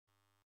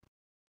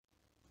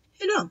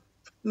Hello,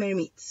 Mary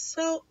Meet.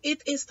 So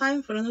it is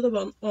time for another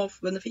one of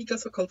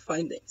Venefica's occult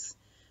findings.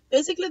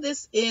 Basically,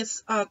 this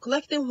is a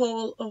collective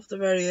haul of the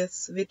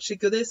various witchy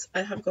goodies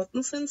I have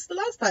gotten since the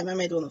last time I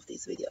made one of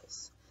these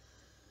videos.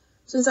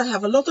 Since I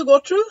have a lot to go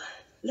through,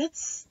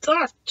 let's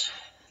start.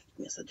 Let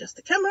me just adjust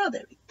the camera.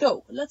 There we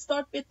go. Let's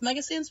start with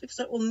magazines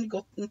because I've only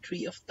gotten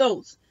 3 of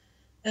those.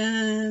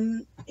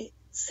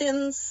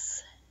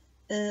 Since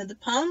the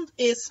pound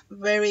is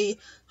very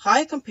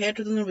high compared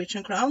to the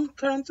Norwegian crown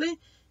currently,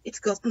 it's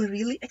gotten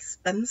really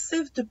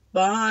expensive to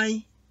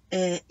buy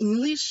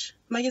English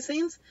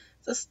magazines,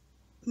 so I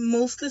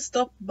mostly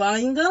stopped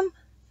buying them.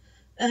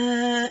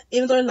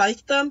 Even though I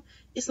like them,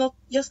 it's not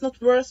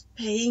worth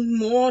paying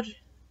more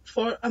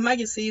for a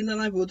magazine than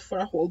I would for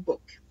a whole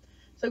book.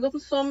 So I've gotten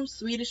some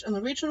Swedish and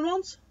Norwegian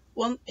ones.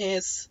 One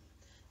is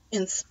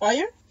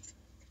Inspire.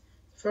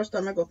 First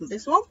time I've gotten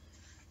this one,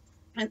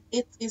 and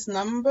it is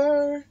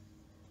number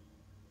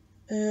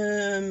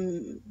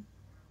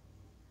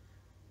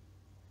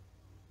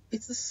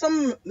it's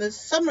the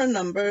summer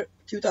number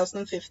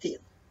 2015.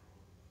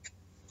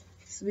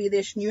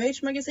 Swedish New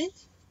Age magazine.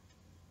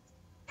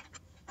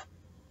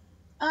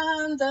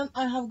 And then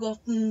I have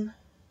gotten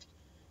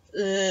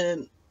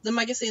the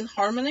magazine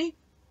Harmony.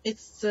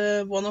 It's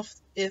one of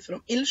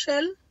from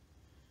Ildsjäl,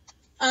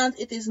 and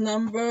it is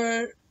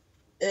number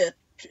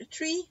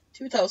 3,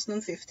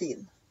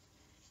 2015.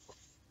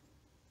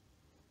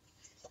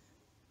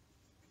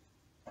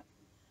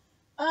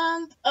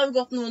 And I've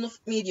gotten one of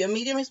Medium.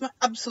 Medium is my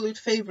absolute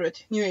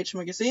favorite New Age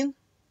magazine,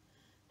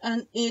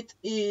 and it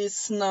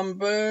is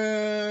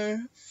number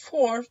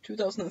 4,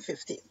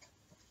 2015.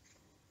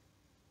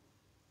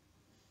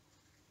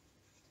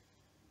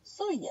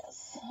 So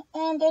yes,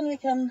 and then we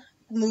can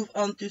move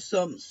on to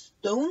some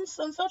stones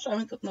and such. I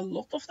haven't gotten a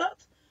lot of that.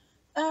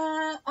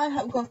 I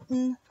have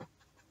gotten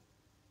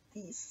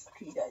these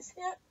 3 guys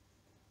here.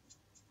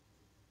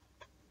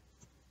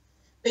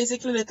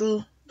 Basically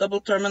little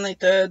double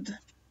terminated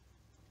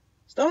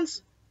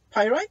stones.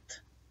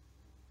 Pyrite,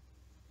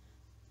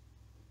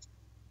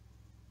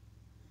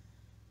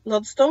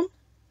 bloodstone,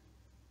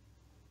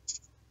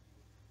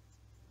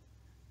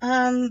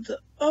 and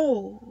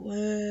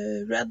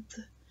red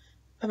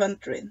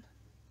aventurine.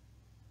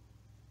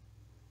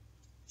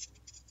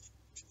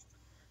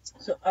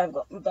 So I've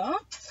gotten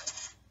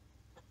that,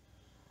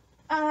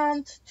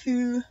 and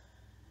 2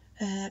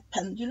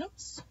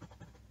 pendulums.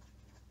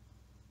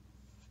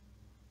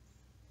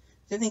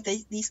 I think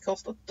these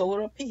cost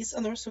 $1 a piece,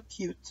 and they're so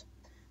cute.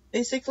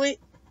 Basically,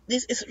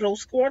 this is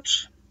rose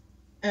quartz.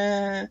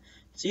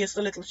 It's just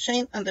a little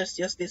chain, and there's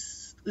just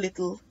this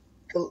little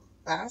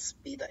glass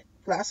bead,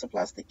 glass or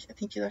plastic. I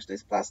think it actually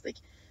is plastic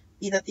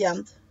bead at the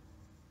end.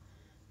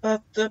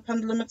 But the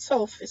pendulum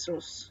itself is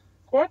rose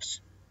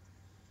quartz,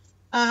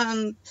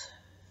 and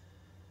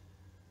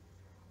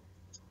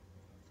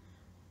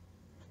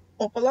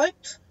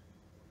opalite.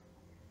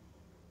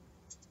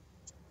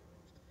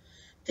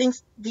 Think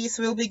these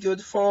will be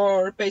good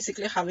for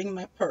basically having in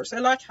my purse.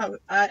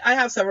 I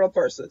have several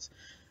purses,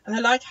 and I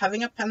like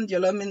having a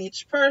pendulum in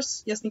each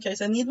purse just in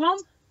case I need one.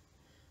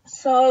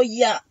 So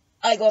yeah,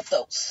 I got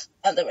those,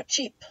 and they were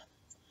cheap.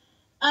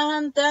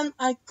 And then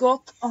I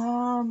got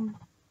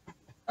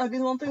I've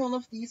been wanting one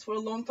of these for a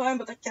long time,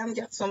 but I can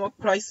get somewhat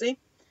pricey.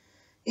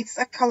 It's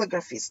a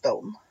calligraphy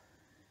stone,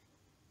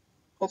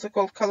 also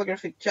called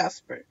calligraphic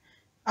jasper.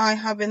 I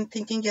have been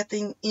thinking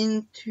getting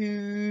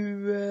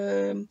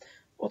into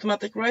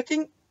automatic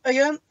writing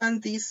again,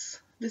 and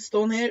this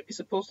stone here is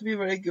supposed to be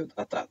very good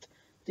at that.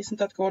 Isn't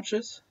that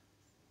gorgeous?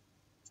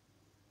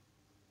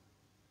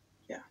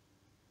 Yeah.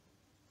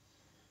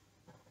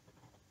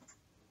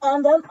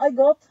 And then I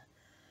got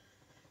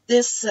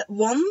this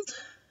wand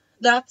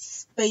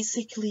that's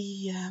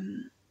basically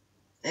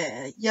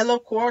yellow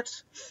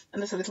quartz,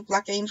 and there's a little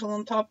black angel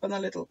on top and a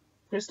little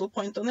crystal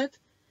point on it.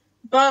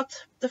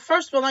 But the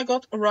first one I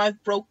got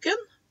arrived broken,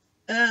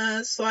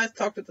 so I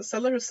talked with the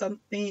seller who sent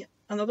me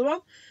another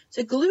one.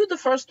 So I glued the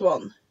first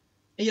one,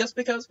 just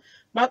because,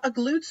 but a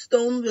glued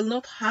stone will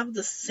not have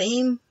the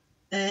same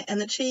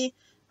energy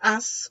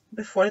as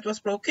before it was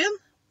broken.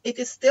 It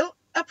is still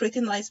a pretty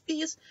nice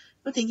piece.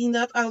 I'm thinking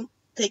that I'm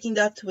taking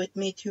that with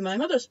me to my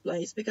mother's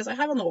place, because I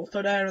have an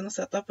altar there and a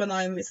setup when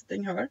I'm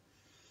visiting her.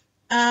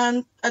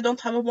 And I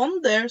don't have a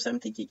wand there, so I'm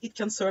thinking it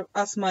can serve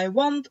as my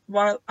wand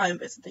while I'm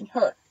visiting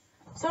her.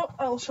 So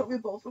I'll show you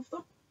both of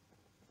them.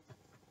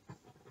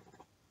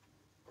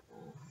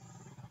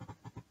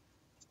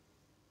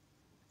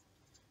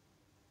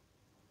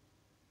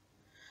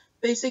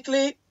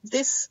 Basically,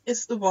 this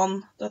is the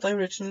one that I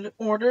originally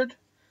ordered,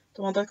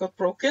 the one that got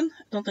broken.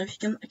 I don't know if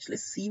you can actually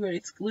see where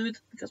it's glued,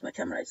 because my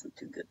camera isn't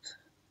too good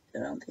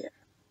around here.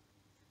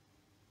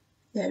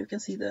 Yeah, you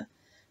can see the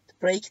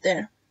break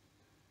there.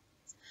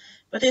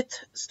 But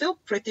it's still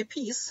pretty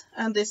piece,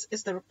 and this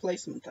is the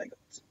replacement I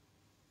got.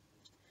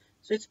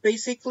 So it's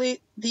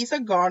basically, these are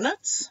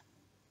garnets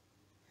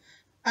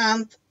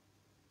and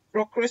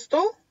rock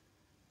crystal,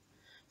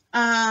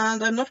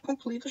 and I'm not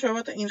completely sure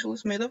what the angel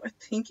is made of. I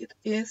think it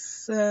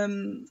is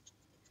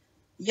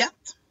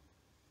jet.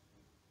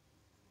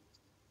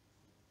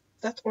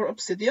 that or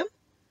obsidian,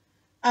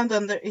 and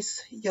then there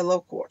is yellow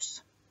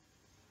quartz.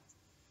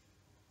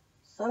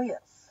 So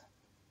yes,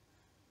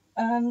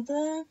 and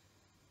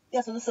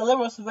yeah, so the seller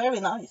was very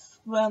nice.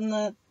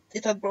 When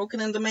it had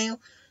broken in the mail,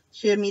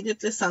 she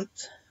immediately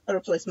sent a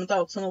replacement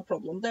out, so no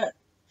problem there.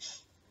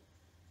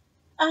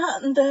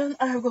 And then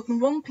I have gotten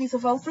one piece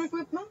of altar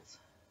equipment,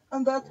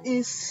 and that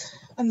is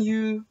a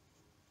new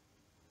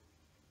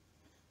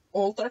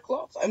altar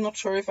cloth. I'm not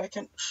sure if I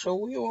can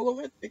show you all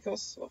of it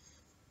because of...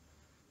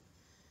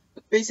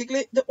 But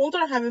basically, the altar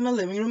I have in my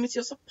living room is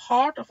just a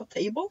part of a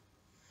table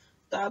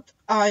that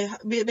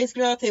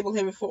basically a table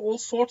here for all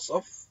sorts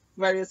of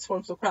various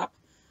forms of crap.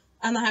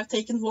 And I have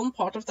taken one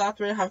part of that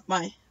where I have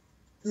my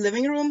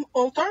living room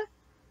altar.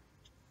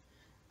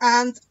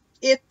 And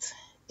it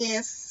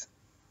is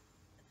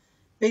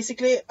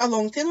basically a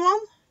long tin one.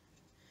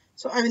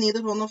 So I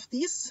needed one of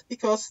these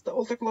because the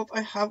altar cloth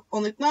I have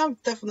on it now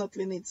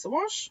definitely needs a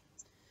wash.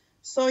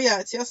 So yeah,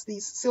 it's just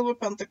these silver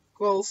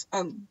pentacles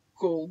and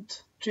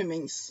gold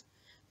trimmings.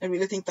 I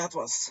really think that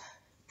was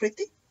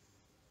pretty.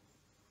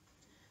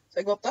 So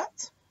I got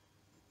that.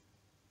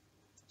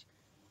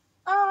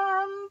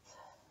 And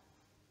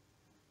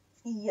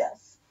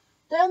yes,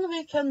 then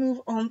we can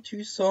move on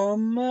to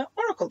some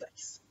oracle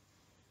decks.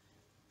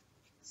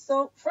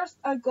 So first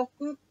I've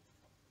gotten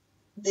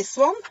this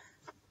one,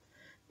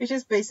 which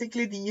is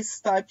basically these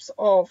types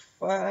of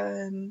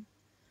fun,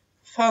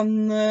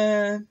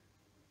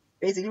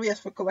 basically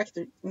just for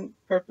collecting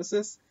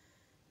purposes,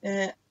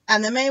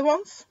 anime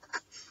ones.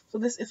 So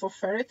this is for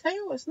Fairy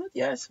Tail, isn't it?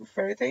 Yeah, it's for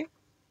Fairy Tail.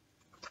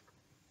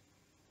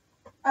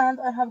 And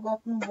I have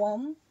gotten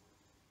one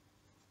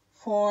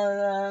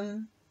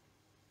for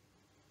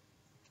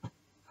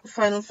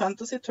Final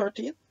Fantasy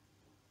 13.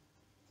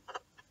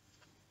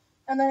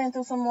 And then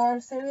into some more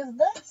serious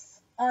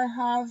decks, I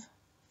have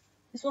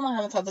this one I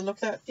haven't had a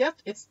look at yet.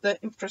 It's the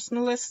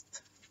Impressionist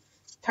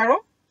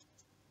Tarot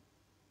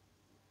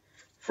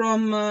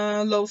from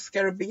Los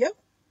Scarabeo.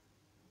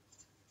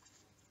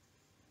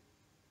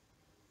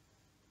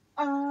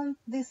 And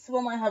this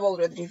one I have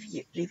already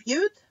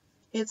reviewed.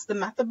 It's the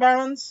Mata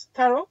Barons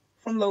Tarot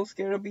from Los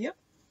Scarabeo.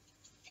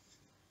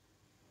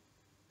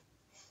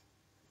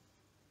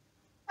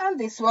 And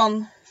this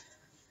one,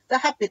 the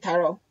Happy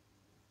Tarot.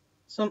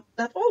 So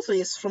that also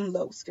is from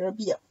Los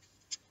Scarabeo.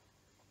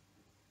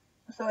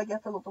 So I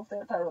get a lot of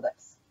their tarot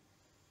decks.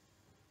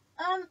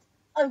 And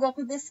I've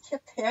gotten this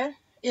kit here.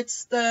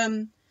 It's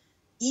the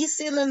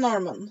Easy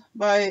Lenormand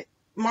by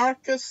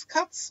Marcus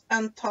Katz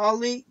and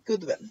Tali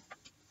Goodwin.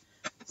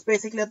 It's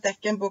basically a deck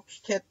and book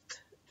kit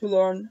to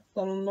learn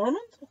Lenormand.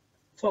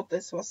 Thought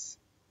this was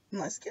a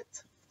nice kit.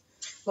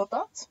 Got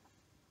that.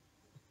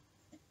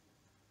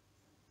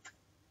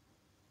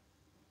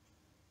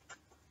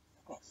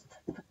 Just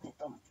put it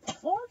on the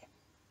floor.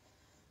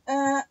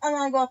 And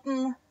I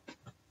gotten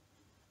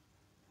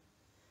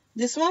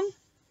this one,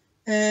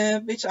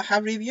 which I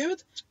have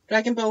reviewed,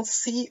 Dragon Ball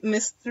Z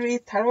Mystery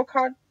Tarot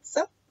Card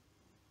Set.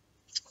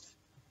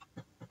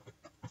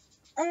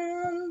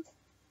 And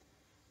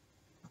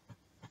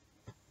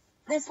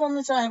this one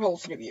which I have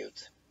also reviewed.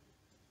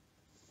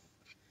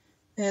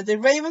 The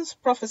Raven's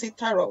Prophecy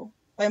Tarot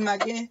by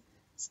Maggie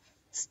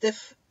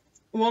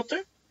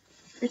Stiffwater,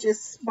 which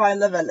is by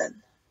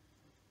Llewellyn.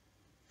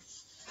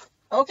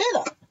 Okay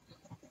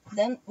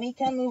then we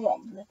can move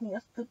on. Let me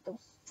just put those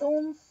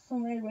stones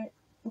somewhere where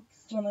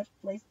books, when I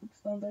place books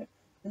down there,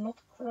 do not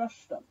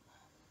crush them.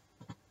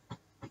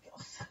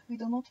 Because we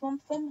do not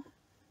want them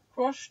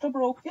crushed or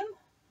broken.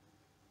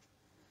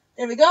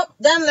 There we go.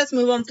 Then let's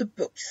move on to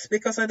books,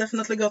 because I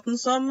definitely gotten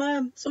some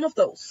of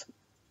those.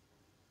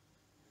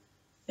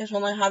 Here's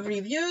one I have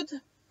reviewed.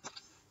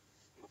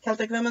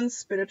 Celtic Women's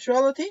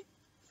Spirituality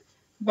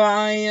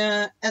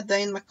by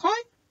Edane McCoy.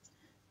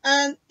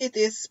 And it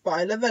is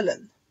by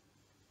Llewellyn.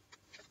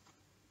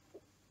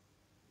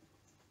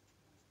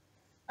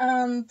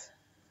 And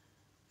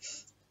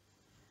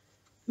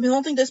I've been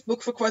wanting this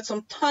book for quite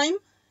some time.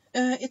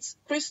 It's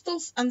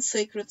Crystals and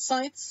Sacred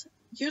Sites.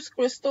 Use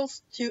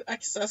crystals to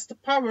access the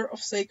power of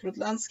sacred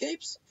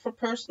landscapes for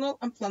personal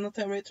and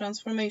planetary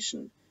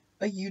transformation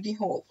by U.D.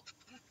 Hall.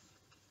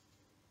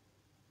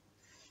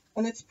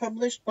 And it's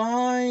published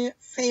by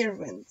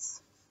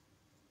Fairwinds.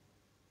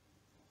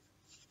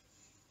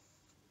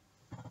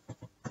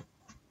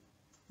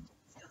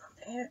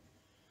 There.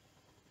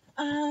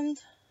 And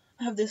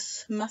I have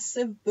this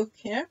massive book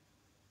here.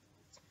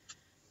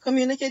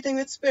 Communicating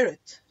with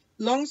Spirit,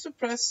 long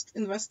suppressed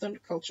in Western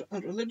culture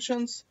and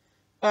religions,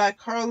 by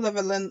Carl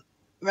Llewellyn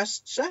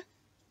Westche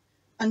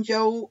and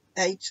Joe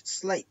H.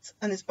 Slate,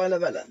 and it's by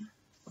Llewellyn.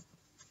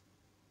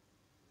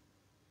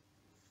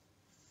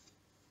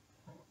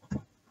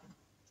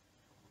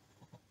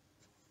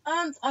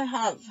 And I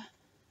have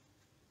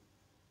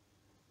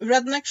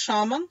Redneck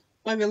Shaman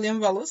by William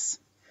Wallace,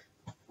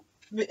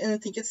 and I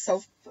think it's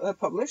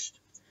self-published.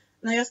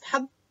 And I just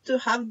had to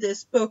have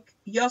this book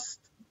just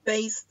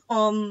based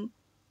on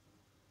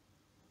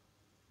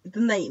the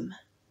name.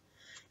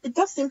 It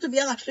does seem to be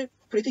an actually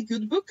pretty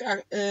good book,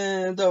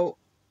 though,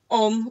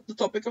 on the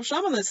topic of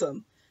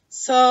shamanism.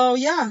 So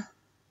yeah,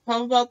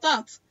 How about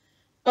that?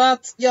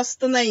 But just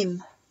the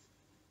name.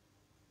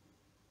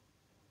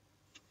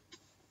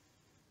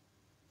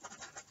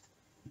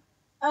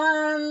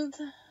 And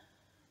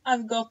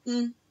I've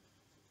gotten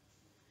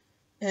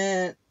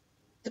The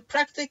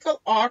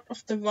Practical Art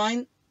of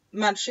Divine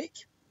Magic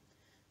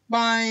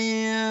by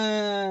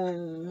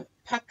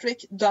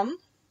Patrick Dunn,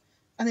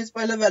 and it's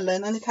by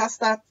Llewellyn, and it has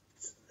that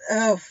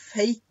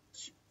fake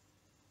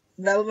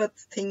velvet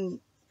thing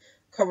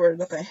cover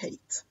that I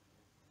hate.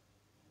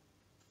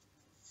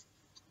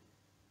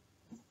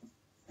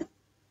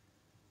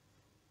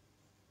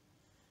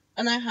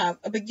 And I have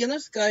A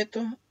Beginner's Guide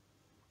to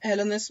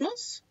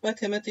Hellenismus by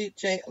Timothy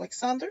J.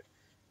 Alexander,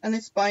 and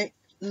it's by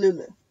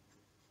Lulu.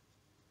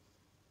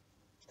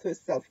 So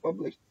it's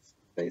self-published,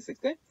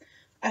 basically.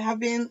 I have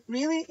been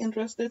really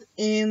interested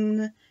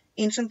in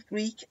ancient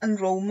Greek and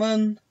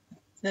Roman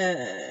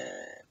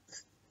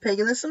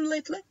paganism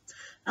lately,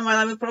 and while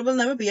I will probably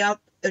never be a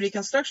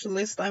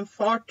reconstructionist, I'm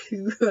far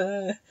too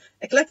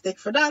eclectic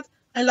for that.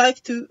 I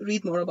like to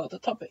read more about the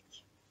topic.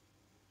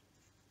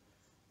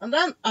 And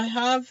then I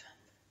have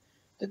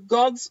The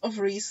Gods of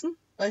Reason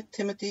by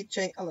Timothy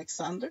J.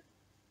 Alexander,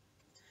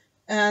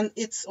 and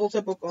it's also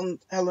a book on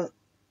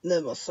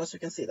Hellenismus, as you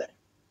can see there.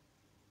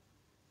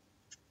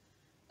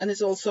 And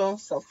it's also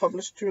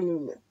self-published through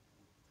Lulu.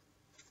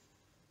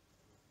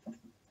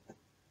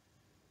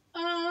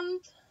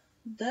 And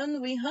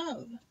then we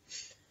have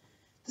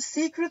The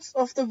Secrets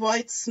of the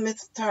White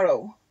Smith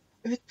Tarot,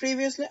 with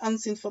previously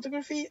unseen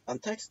photography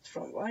and text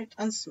from White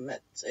and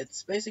Smith.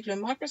 It's basically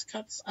Marcus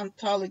Katz and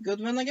Tali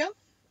Goodwin again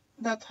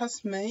that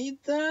has made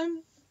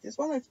this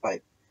one. It's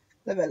by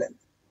Llewellyn.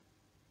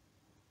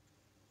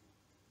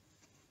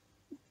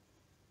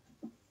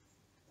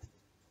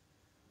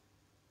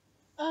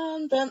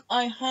 And then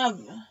I have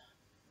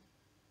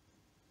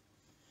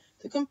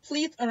The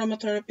Complete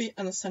Aromatherapy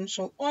and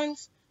Essential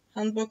Oils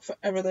Handbook for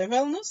Everyday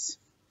Wellness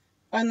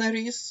by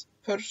Nerys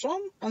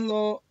Persson and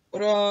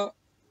Laura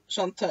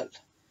Chantel,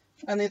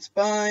 and it's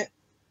by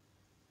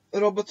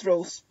Robert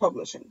Rose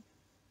Publishing.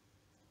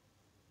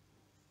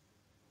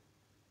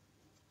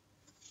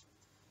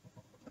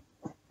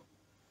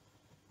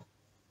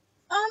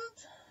 And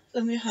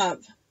then we have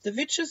The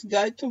Witch's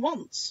Guide to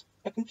Wands,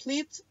 a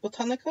complete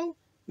botanical,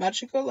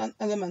 magical and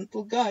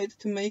elemental guide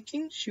to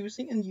making,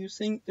 choosing and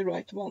using the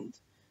right wand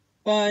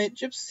by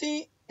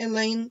Gypsy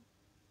Elaine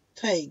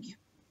Teig,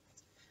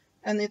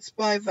 and it's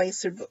by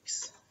Weiser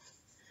Books.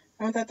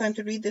 I haven't had time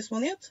to read this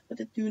one yet, but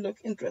it do look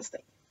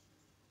interesting.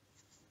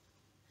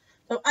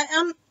 So I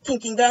am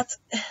thinking that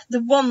the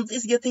wand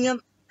is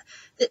getting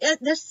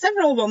there's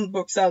several wand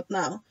books out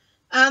now,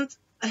 and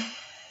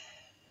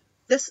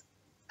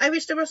I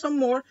wish there were some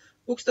more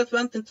books that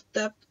went into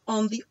depth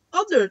on the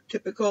other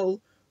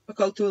typical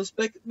occult tools,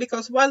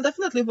 because while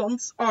definitely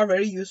wands are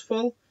very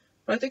useful,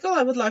 practical,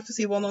 I would like to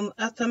see one on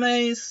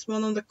Atamaze,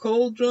 one on the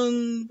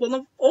Cauldron, one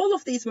of all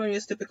of these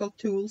various typical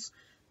tools,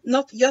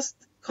 not just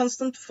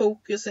constant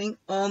focusing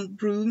on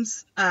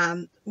brooms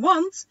and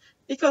wands,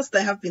 because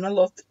they have been a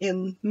lot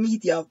in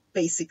media,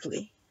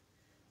 basically.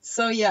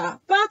 So yeah,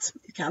 but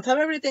you can't have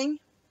everything.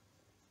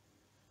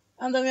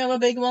 And then we have a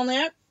big one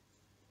here.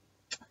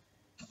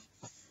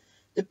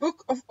 The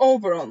Book of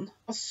Oberon,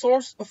 A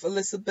Source of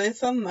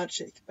Elizabethan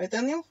Magic by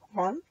Daniel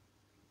Harms,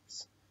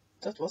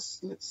 that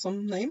was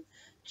some name,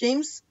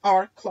 James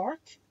R. Clark,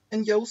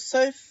 and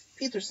Joseph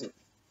Peterson.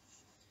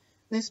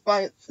 And it's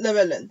by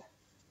Llewellyn.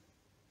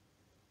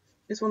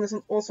 This one is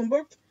an awesome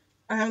book.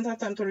 I haven't had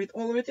time to read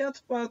all of it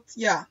yet, but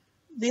yeah,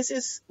 this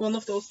is one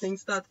of those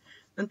things that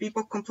when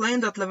people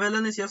complain that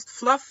Llewellyn is just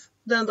fluff,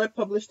 then they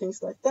publish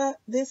things like that,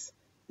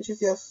 which is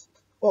just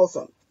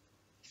awesome.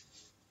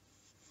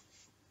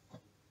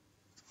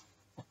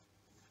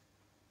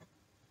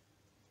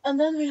 And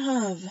then we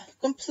have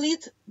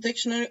Complete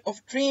Dictionary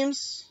of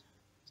Dreams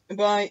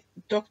by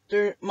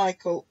Dr.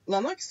 Michael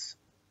Lennox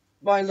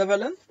by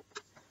Llewellyn.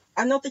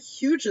 I'm not the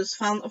hugest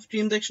fan of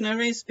dream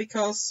dictionaries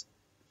because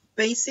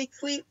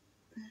basically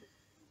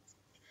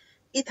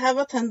it have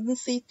a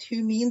tendency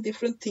to mean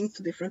different things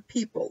to different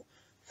people.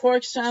 For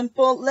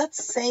example,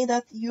 let's say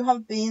that you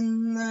have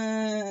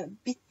been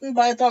bitten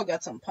by a dog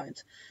at some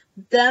point.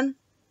 Then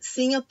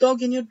seeing a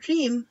dog in your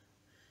dream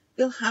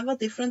will have a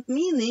different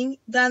meaning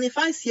than if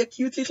I see a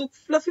cute little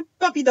fluffy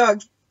puppy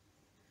dog.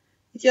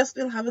 It just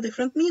will have a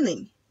different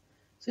meaning.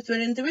 So it's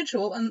very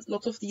individual, and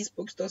lots of these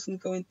books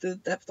doesn't go into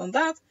depth on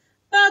that,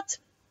 but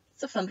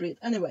it's a fun read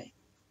anyway.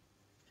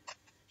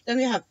 Then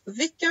we have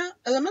Wicca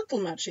Elemental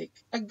Magic,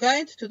 a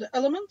guide to the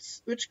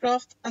elements,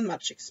 witchcraft and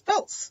magic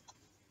spells.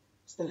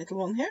 It's the little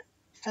one here,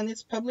 and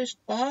it's published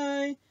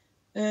by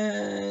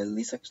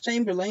Lisa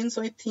Chamberlain,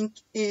 so I think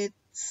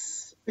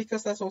it's,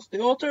 because that's also the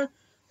author,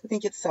 I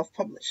think it's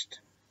self-published.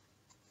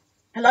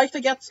 I like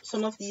to get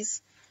some of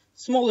these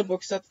smaller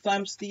books at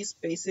times, these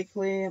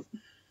basically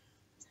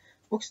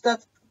books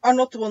that are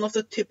not one of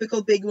the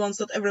typical big ones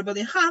that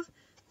everybody have,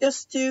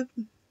 just to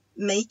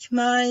make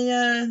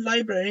my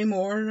library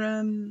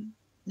more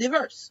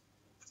diverse.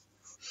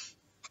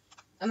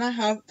 And I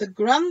have the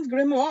Grand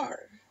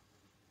Grimoire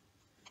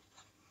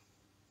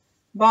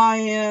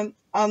by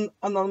an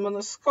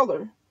anonymous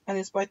scholar, and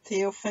it's by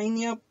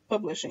Theophania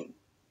Publishing.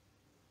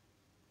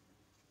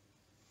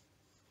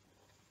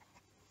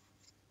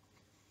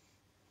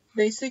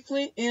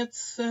 Basically,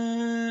 it's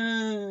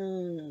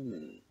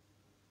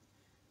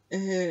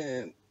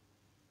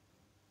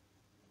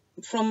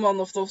from one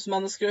of those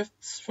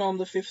manuscripts from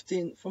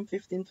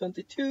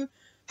 1522,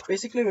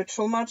 basically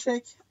ritual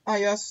magic.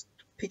 I just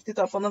picked it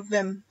up on a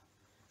whim.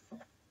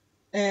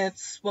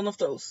 It's one of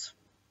those.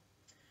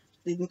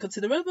 Didn't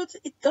consider it, but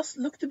it does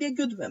look to be a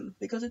good whim,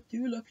 because it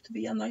do look to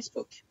be a nice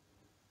book.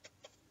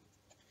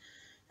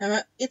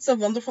 It's a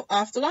Wonderful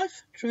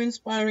Afterlife, True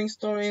Inspiring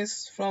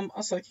Stories from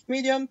a Psychic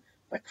Medium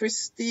by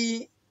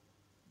Christy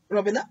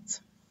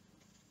Robinette.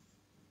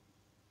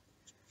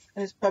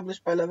 And it's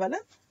published by Llewellyn.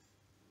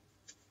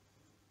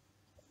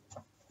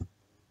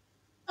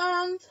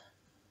 And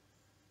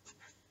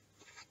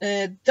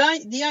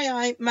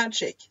DIY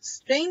Magic,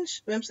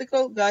 Strange,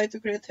 Whimsical Guide to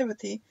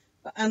Creativity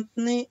by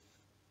Anthony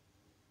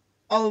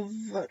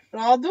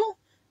Alvarado,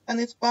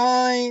 and it's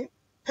by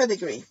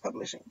Pedigree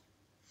Publishing.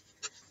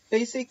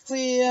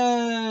 Basically,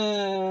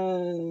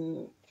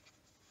 all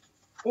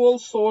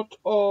sort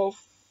of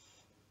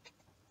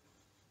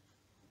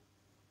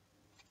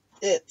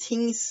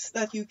things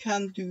that you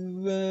can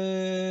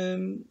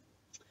do,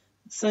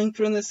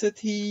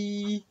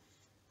 synchronicity,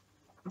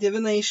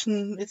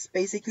 divination. It's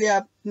basically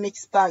a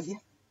mixed bag.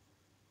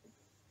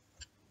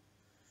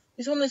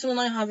 This one is one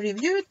I have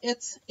reviewed.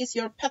 It's Is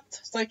Your Pet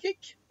Psychic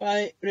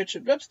by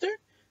Richard Webster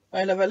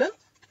by Llewellyn.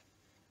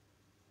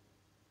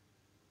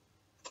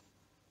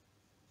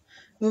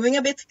 Moving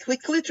a bit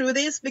quickly through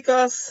these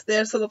because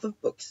there's a lot of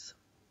books.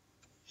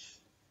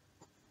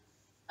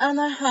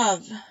 And I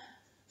have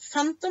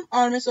Phantom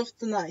Armies of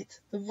the Night,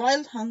 The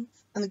Wild Hunt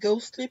and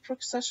Ghostly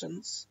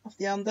Processions of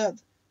the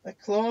Undead by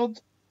Claude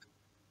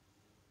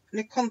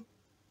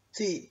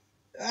Leconte.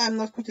 I'm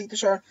not completely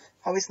sure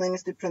how his name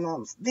is to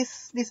pronounce.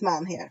 This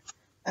man here.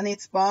 And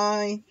it's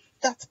by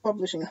that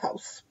publishing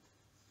house.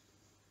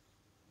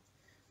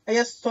 I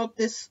just thought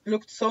this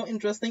looked so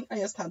interesting, I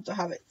just had to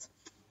have it.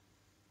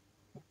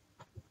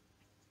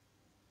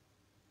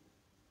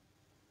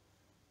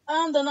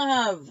 And then I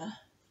have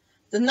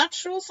The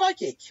Natural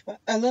Psychic by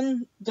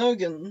Ellen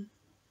Dugans,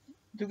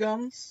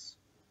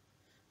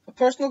 A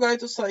Personal Guide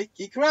to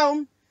Psychic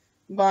Realm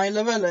by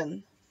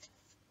Llewellyn.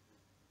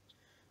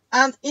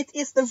 And it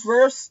is the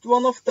worst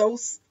one of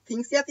those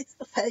things, yet it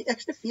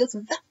actually feels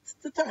wet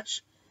to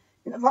touch.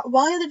 You know,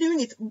 why are they doing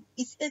it?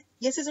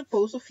 Yes, it's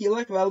supposed to feel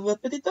like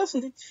velvet, but it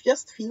doesn't. It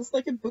just feels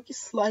like a book is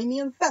slimy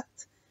and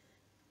wet.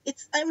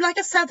 It's, like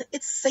I said,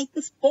 it's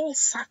Satan's ball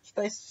sack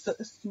that I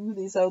threw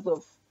this out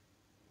of.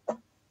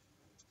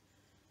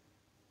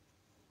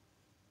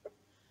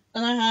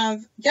 And I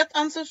have Get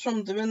Answers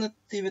from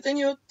Divinity Within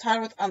You,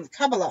 Tarot and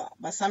Kabbalah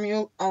by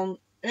Samuel on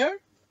Air.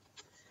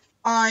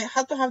 I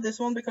had to have this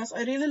one because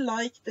I really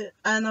liked it,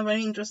 and I'm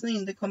very interested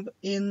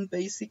in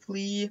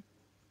basically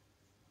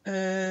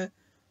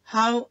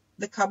how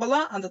the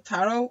Kabbalah and the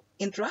Tarot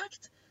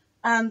interact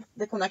and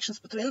the connections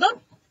between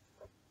them.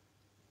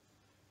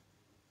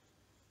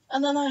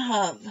 And then I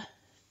have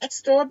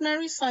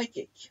Extraordinary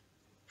Psychic,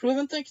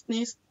 Proven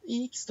Techniques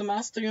to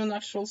Master Your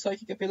Natural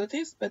Psychic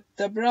Abilities by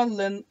Deborah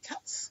Lynn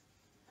Katz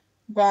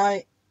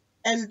by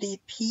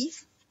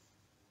LDP.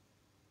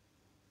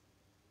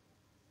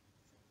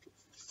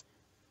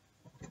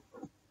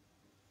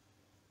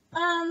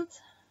 And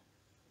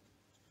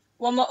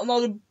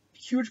another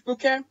huge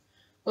book here,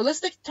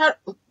 Holistic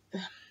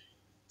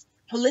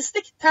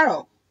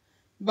Tarot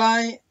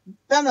by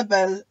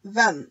Benabel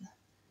Venn,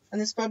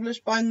 and it's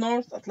published by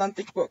North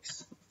Atlantic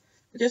Books.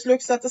 It just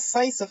looks at the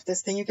size of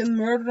this thing. You can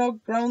murder a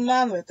grown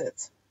man with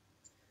it.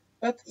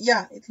 But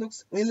yeah, it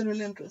looks really,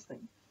 really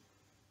interesting.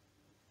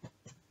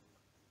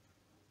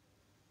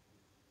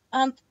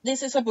 And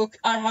this is a book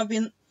I have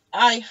been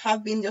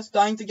just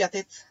dying to get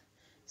it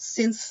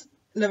since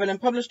Llewellyn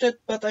published it,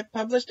 but I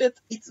published it.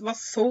 It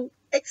was so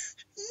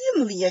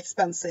extremely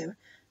expensive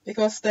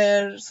because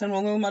their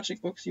ceremonial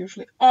magic books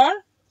usually are.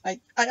 I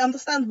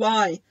understand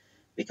why,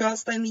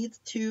 because they need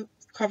to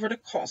cover the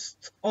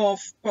cost of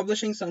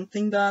publishing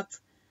something that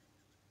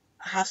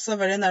has a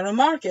very narrow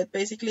market.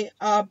 Basically,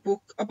 a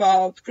book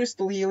about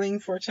crystal healing,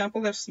 for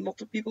example, there's a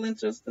lot of people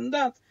interested in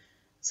that.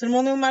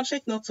 Ceremonial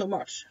magic, not so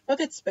much.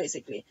 But it's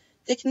basically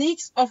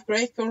Techniques of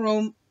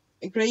Greco-Egyptian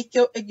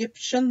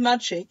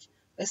Magic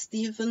by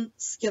Stephen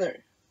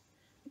Skinner.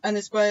 And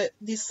it's by,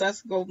 this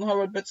says Golden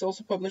Howard, but it's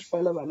also published by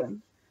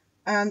Llewellyn.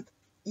 And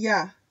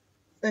yeah,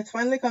 it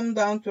finally come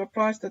down to a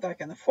price that I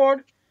can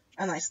afford,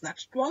 and I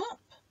snatched one up.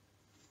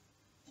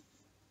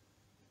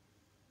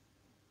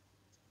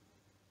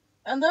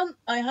 And then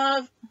I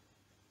have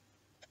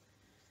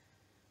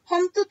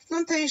Haunted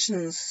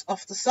Plantations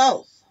of the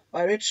South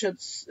by Richard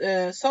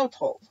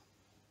Southall,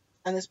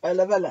 and it's by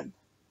Llewellyn.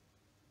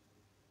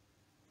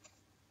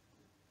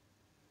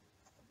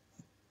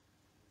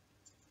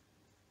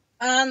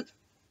 And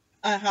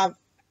I have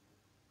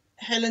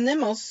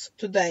Hellenimos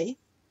Today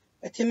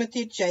by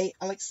Timothy J.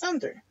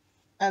 Alexander,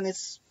 and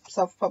it's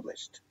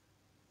self-published.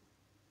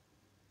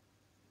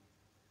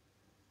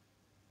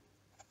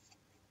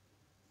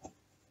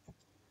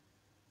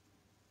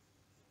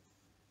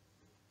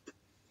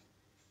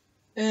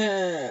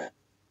 And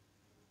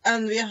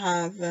we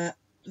have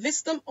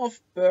Wisdom of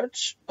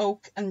Birch,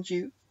 Oak and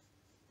Yew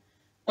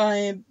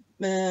by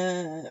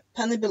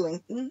Penny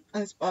Billington,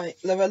 and it's by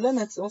Llewellyn.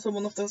 It's also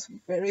one of those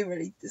very,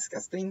 very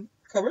disgusting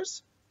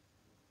covers.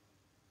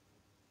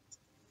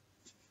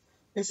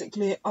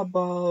 Basically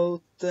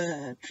about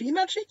tree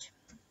magic.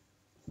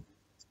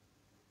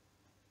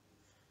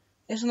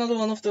 Here's another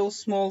one of those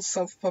small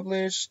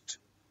self-published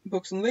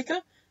books on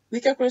Wicca.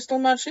 Wicca Crystal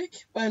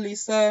Magic by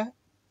Lisa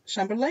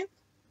Chamberlain.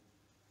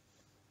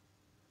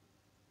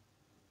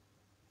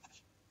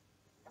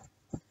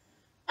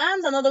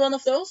 And another one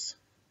of those,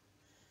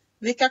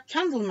 Wicca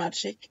Candle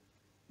Magic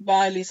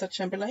by Lisa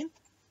Chamberlain.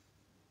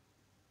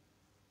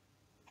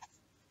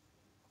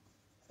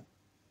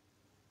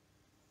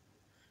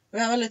 We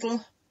have a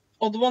little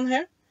odd one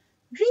here.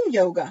 Dream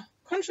Yoga,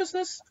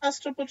 Consciousness,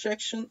 Astral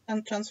Projection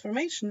and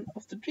Transformation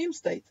of the Dream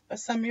State by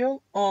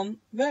Samuel on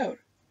Weur.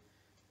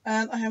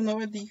 And I have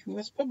no idea who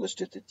has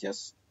published it. It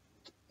just...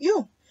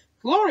 you!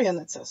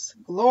 Glorian, it says.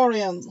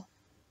 Glorian.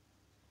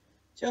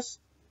 Just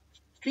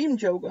Dream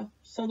Yoga.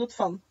 Sounded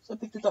fun, so I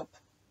picked it up.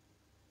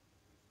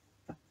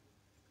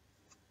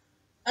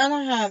 And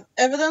I have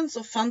Evidence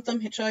of Phantom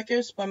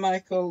Hitchhikers by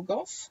Michael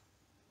Goff.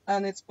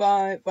 And it's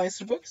by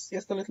Weiser Books.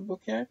 Just a little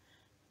book here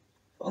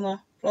on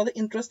a rather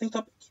interesting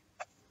topic.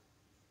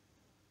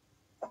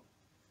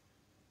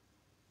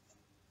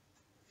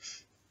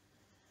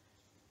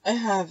 I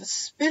have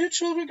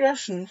Spiritual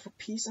Regression for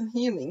Peace and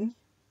Healing.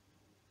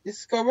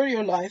 Discover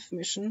Your Life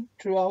Mission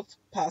Throughout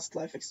Past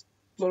Life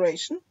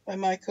Exploration by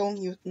Michael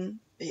Newton,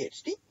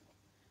 PhD,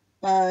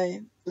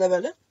 by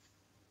Llewellyn.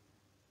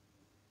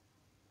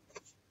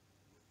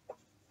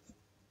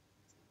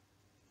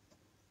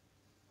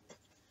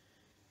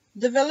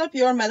 Develop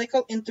Your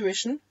Medical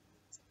Intuition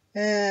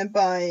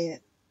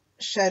by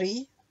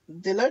Sherry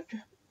Dillard,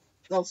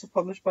 also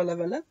published by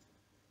Llewellyn.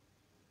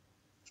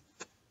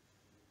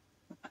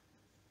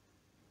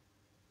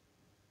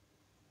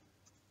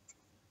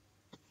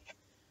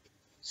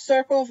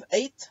 Circle of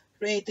 8,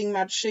 Creating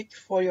Magic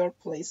for Your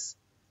Place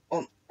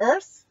on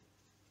Earth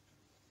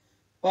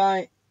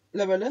by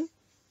Llewellyn.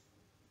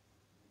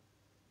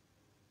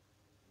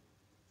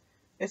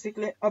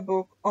 Basically a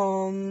book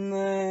on,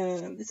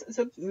 it's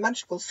a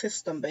magical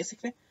system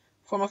basically,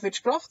 form of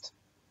witchcraft.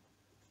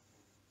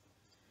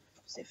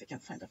 See if we can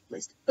find a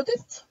place to put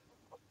it.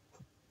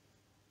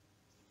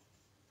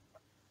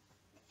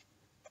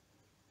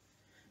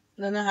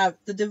 Then I have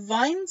The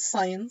Divine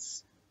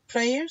Science,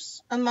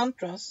 Prayers and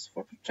Mantras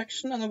for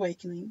Protection and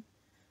Awakening,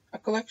 a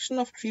collection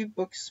of 3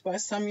 books by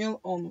Samuel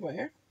on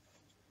Weur,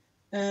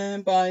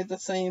 by the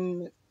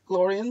same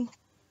Glorian.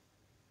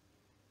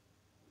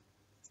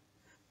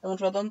 I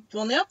haven't read that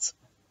one yet.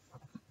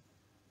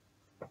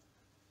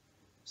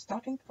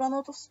 Starting to run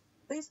out of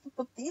space to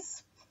put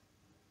these.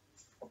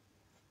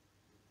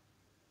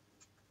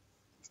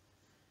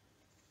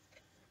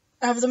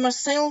 I have the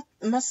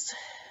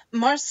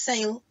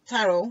Marseille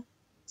Tarot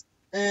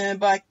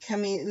by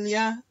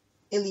Camelia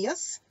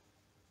Elias,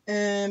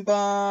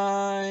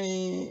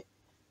 by...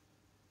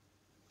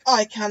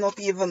 I cannot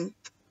even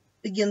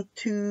begin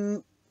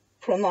to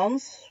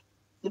pronounce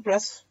the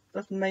press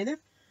that made it.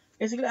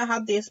 Basically, I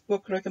had this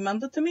book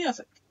recommended to me as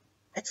an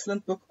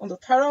excellent book on the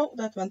tarot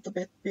that went a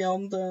bit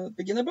beyond the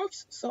beginner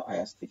books, so I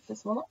just picked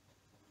this one up.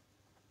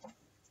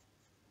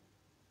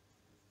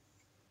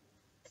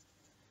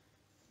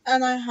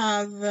 And I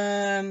have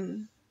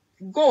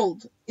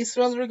Gold,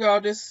 Israel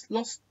Regardie's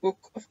Lost Book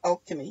of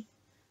Alchemy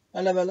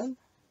by Llewellyn.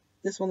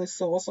 This one is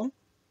so awesome.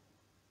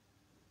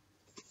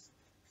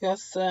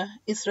 Because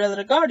Israel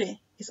Regardie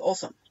is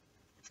awesome.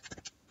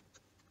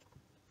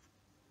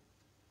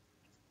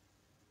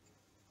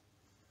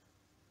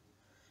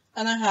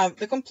 And I have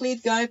The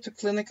Complete Guide to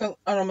Clinical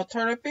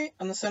Aromatherapy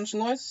and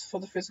Essential Oils for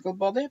the Physical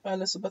Body by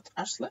Elizabeth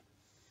Ashley.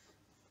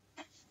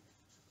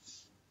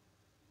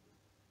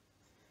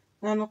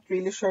 And I'm not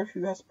really sure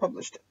who has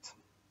published it.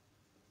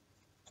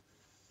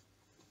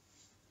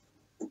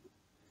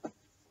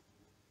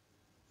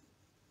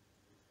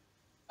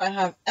 I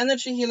have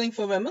Energy Healing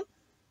for Women.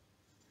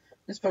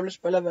 It's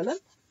published by Llewellyn.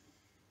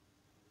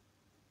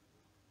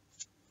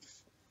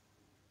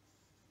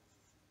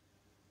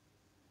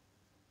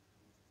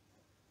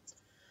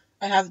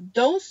 I have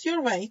Dose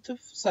Your Way to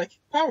Psychic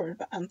Power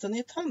by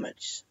Anthony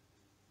Talmadge.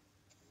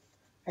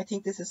 I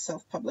think this is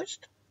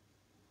self-published.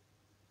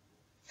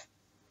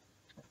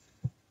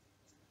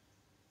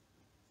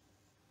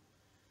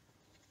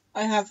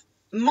 I have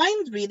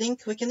Mind Reading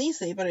Quick and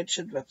Easy by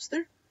Richard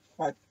Webster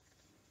by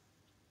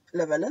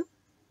Llewellyn.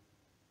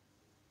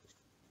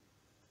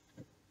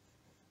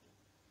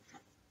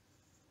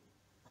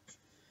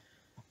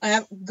 I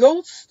have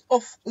Ghost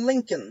of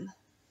Lincoln,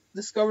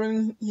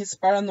 Discovering His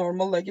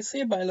Paranormal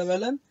Legacy by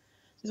Llewellyn.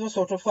 This was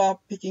sort of a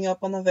picking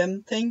up on a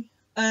Vem thing.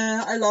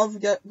 I love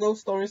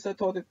ghost stories. I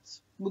thought it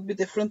would be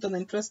different and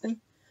interesting.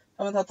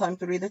 I haven't had time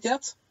to read it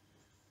yet.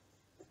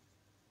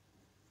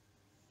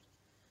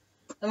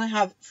 Then I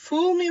have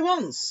Fool Me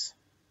Once.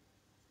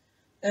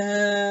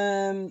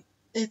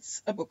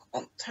 It's a book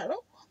on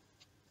tarot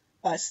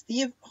by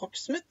Steve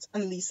Hocksmith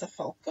and Lisa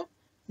Falco,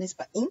 and it's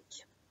by Ink.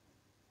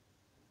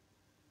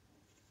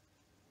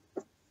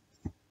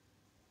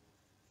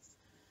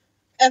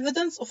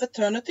 Evidence of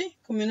Eternity,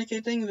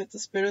 Communicating with the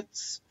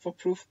Spirits for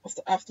Proof of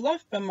the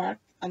Afterlife by Mark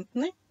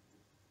Anthony,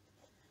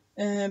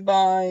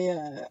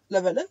 by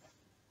Llewellyn.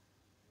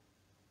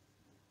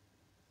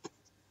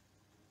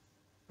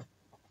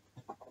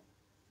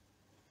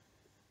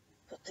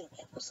 Putting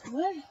it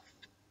somewhere.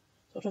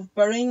 Sort of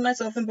burying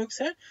myself in books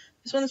here.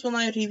 This one is one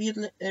I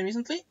reviewed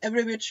recently.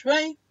 Every Which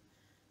Way.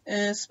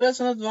 Spells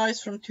and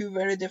Advice from Two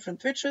Very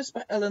Different Witches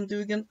by Ellen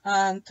Dugan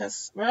and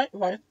Tess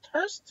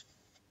Whitehurst.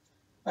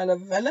 By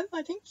Llewellyn,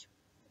 I think.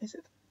 Is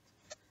it?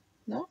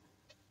 No?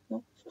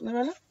 Not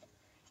Llewellyn?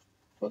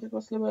 Thought it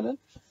was Llewellyn.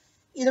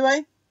 Either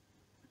way,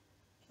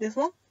 this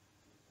one.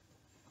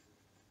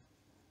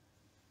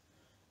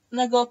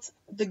 And I got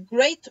The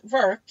Great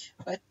Work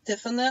by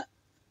Tiffany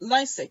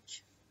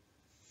Lysick.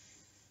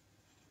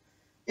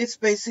 It's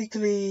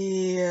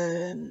basically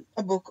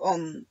a book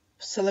on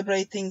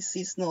celebrating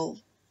seasonal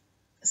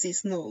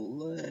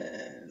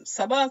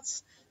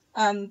Sabbats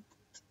and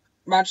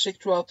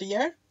magic throughout the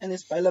year, and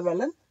it's by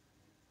Llewellyn.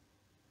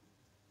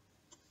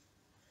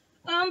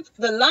 And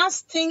the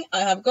last thing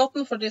I have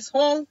gotten for this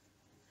haul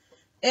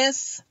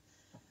is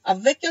A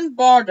Wiccan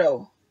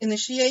Bardo,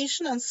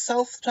 Initiation and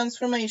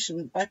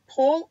Self-Transformation by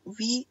Paul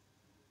V.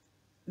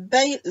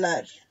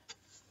 Baylor.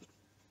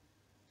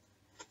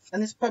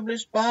 And it's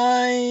published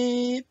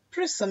by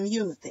Prism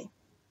Unity.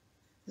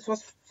 This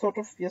was sort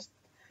of just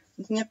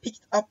something I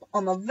picked up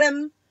on a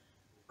whim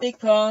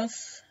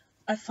because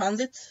I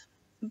found it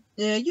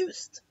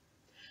used.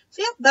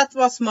 So yeah, that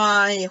was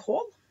my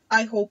haul.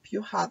 I hope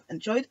you have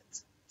enjoyed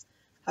it.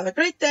 Have a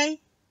great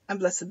day and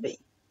blessed be.